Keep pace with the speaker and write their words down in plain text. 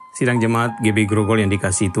Sidang Jemaat GB Grogol yang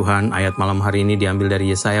dikasihi Tuhan, ayat malam hari ini diambil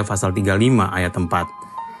dari Yesaya pasal 35 ayat 4.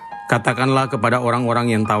 Katakanlah kepada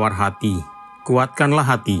orang-orang yang tawar hati, kuatkanlah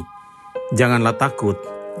hati, janganlah takut.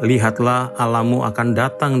 Lihatlah, Allahmu akan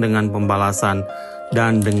datang dengan pembalasan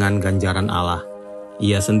dan dengan ganjaran Allah.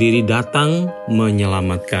 Ia sendiri datang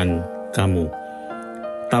menyelamatkan kamu.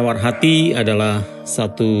 Tawar hati adalah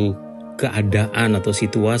satu keadaan atau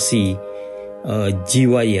situasi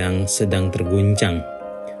jiwa yang sedang terguncang,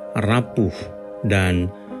 rapuh,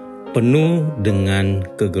 dan penuh dengan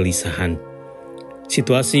kegelisahan.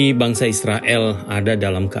 Situasi bangsa Israel ada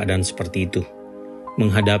dalam keadaan seperti itu,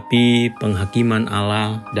 menghadapi penghakiman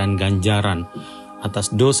Allah dan ganjaran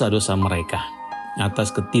atas dosa-dosa mereka,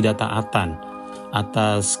 atas ketidaktaatan,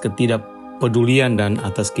 atas ketidakpedulian, dan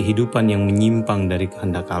atas kehidupan yang menyimpang dari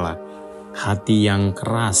kehendak Allah. Hati yang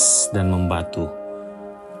keras dan membatu,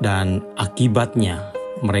 dan akibatnya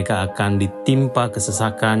mereka akan ditimpa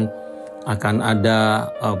kesesakan, akan ada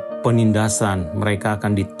penindasan, mereka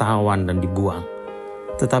akan ditawan dan dibuang.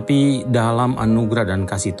 Tetapi dalam anugerah dan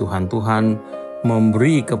kasih Tuhan, Tuhan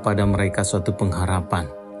memberi kepada mereka suatu pengharapan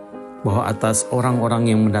bahwa atas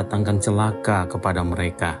orang-orang yang mendatangkan celaka kepada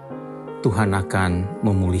mereka, Tuhan akan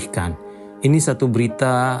memulihkan. Ini satu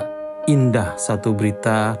berita indah, satu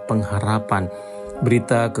berita pengharapan,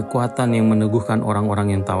 berita kekuatan yang meneguhkan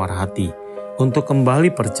orang-orang yang tawar hati untuk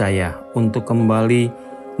kembali percaya, untuk kembali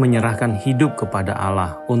menyerahkan hidup kepada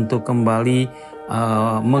Allah, untuk kembali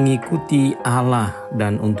mengikuti Allah,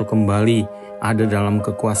 dan untuk kembali ada dalam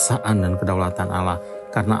kekuasaan dan kedaulatan Allah.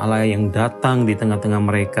 Karena Allah yang datang di tengah-tengah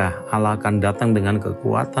mereka, Allah akan datang dengan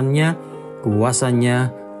kekuatannya,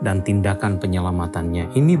 kuasanya, dan tindakan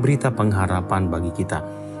penyelamatannya. Ini berita pengharapan bagi kita.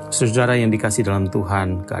 Saudara yang dikasihi dalam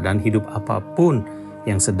Tuhan, keadaan hidup apapun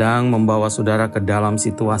yang sedang membawa saudara ke dalam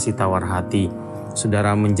situasi tawar hati,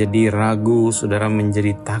 saudara menjadi ragu, saudara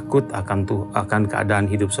menjadi takut akan keadaan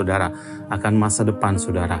hidup saudara, akan masa depan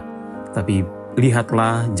saudara. Tapi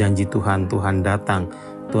lihatlah janji Tuhan, Tuhan datang.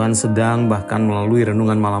 Tuhan sedang bahkan melalui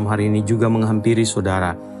renungan malam hari ini juga menghampiri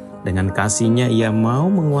saudara. Dengan kasih-Nya Ia mau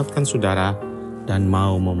menguatkan saudara dan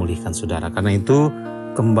mau memulihkan saudara. Karena itu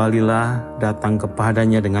kembalilah datang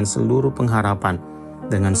kepadanya dengan seluruh pengharapan,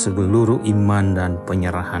 dengan seluruh iman dan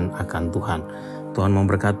penyerahan akan Tuhan. Tuhan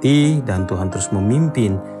memberkati dan Tuhan terus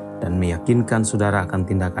memimpin dan meyakinkan saudara akan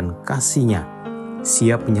tindakan kasih-Nya,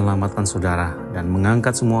 siap menyelamatkan saudara dan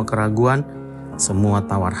mengangkat semua keraguan, semua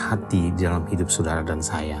tawar hati di dalam hidup saudara dan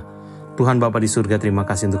saya. Tuhan Bapa di surga, terima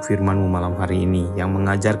kasih untuk firman-Mu malam hari ini yang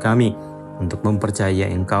mengajar kami untuk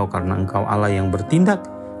mempercayai Engkau karena Engkau Allah yang bertindak,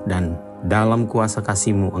 dan dalam kuasa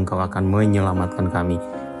kasih-Mu Engkau akan menyelamatkan kami.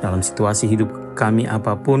 Dalam situasi hidup kami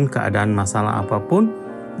apapun, keadaan masalah apapun,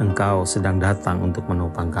 Engkau sedang datang untuk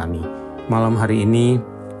menopang kami. Malam hari ini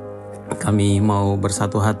kami mau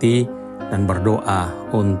bersatu hati dan berdoa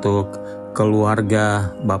untuk keluarga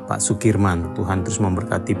Bapak Sukirman. Tuhan terus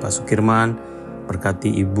memberkati Pak Sukirman, berkati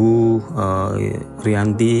Ibu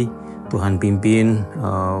Rianti, Tuhan pimpin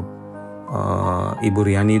Ibu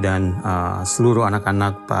Riani dan seluruh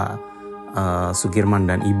anak-anak Pak Sukirman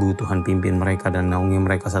dan Ibu. Tuhan pimpin mereka dan naungi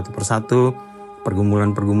mereka satu persatu.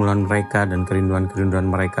 Pergumulan-pergumulan mereka dan kerinduan-kerinduan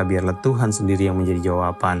mereka, biarlah Tuhan sendiri yang menjadi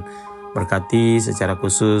jawaban. Berkati secara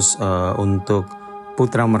khusus untuk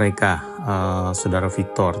putra mereka, Saudara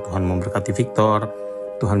Victor. Tuhan memberkati Victor,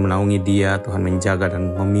 Tuhan menaungi dia, Tuhan menjaga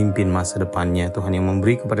dan memimpin masa depannya. Tuhan yang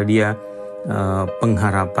memberi kepada dia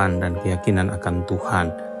pengharapan dan keyakinan akan Tuhan,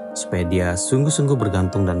 supaya dia sungguh-sungguh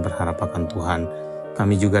bergantung dan berharap akan Tuhan.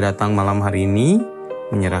 Kami juga datang malam hari ini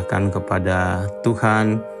menyerahkan kepada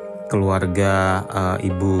Tuhan keluarga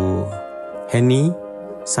Ibu Heni,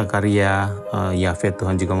 Sakaria, Yafet.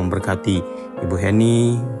 Tuhan juga memberkati Ibu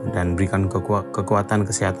Heni dan berikan kekuatan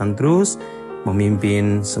kesehatan terus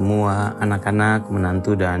memimpin semua anak-anak,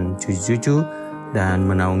 menantu dan cucu-cucu, dan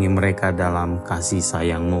menaungi mereka dalam kasih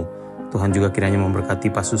sayang-Mu. Tuhan juga kiranya memberkati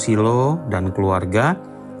Pak Susilo dan keluarga,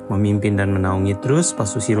 memimpin dan menaungi terus Pak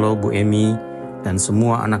Susilo, Bu Emi, dan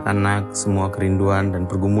semua anak-anak, semua kerinduan dan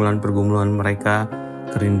pergumulan-pergumulan mereka,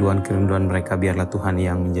 kerinduan-kerinduan mereka, biarlah Tuhan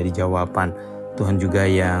yang menjadi jawaban. Tuhan juga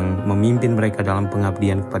yang memimpin mereka dalam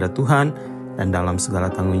pengabdian kepada Tuhan dan dalam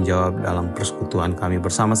segala tanggung jawab dalam persekutuan kami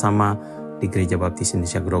bersama-sama di Gereja Baptis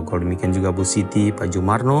Indonesia Grogol. Demikian juga Bu Siti, Pak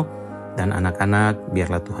Jumarno, dan anak-anak,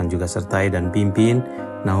 biarlah Tuhan juga sertai dan pimpin,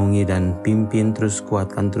 naungi dan pimpin terus,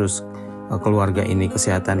 kuatkan terus keluarga ini.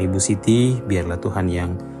 Kesehatan Ibu Siti, biarlah Tuhan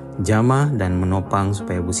yang jamah dan menopang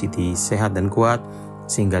supaya Bu Siti sehat dan kuat,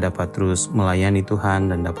 sehingga dapat terus melayani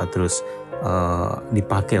Tuhan dan dapat terus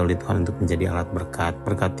dipakai oleh Tuhan untuk menjadi alat berkat.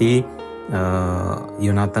 Berkati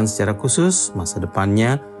Yonatan secara khusus, masa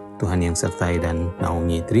depannya Tuhan yang sertai dan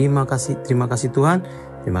naungi. Terima kasih Tuhan.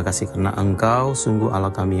 Terima kasih karena Engkau sungguh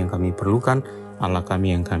Allah kami yang kami perlukan, Allah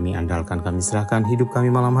kami yang kami andalkan. Kami serahkan hidup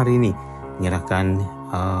kami malam hari ini, menyerahkan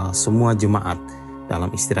semua jemaat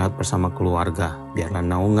dalam istirahat bersama keluarga. Biarlah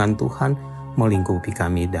naungan Tuhan melingkupi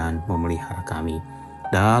kami dan memelihara kami.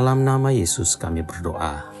 Dalam nama Yesus kami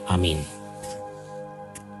berdoa. Amin.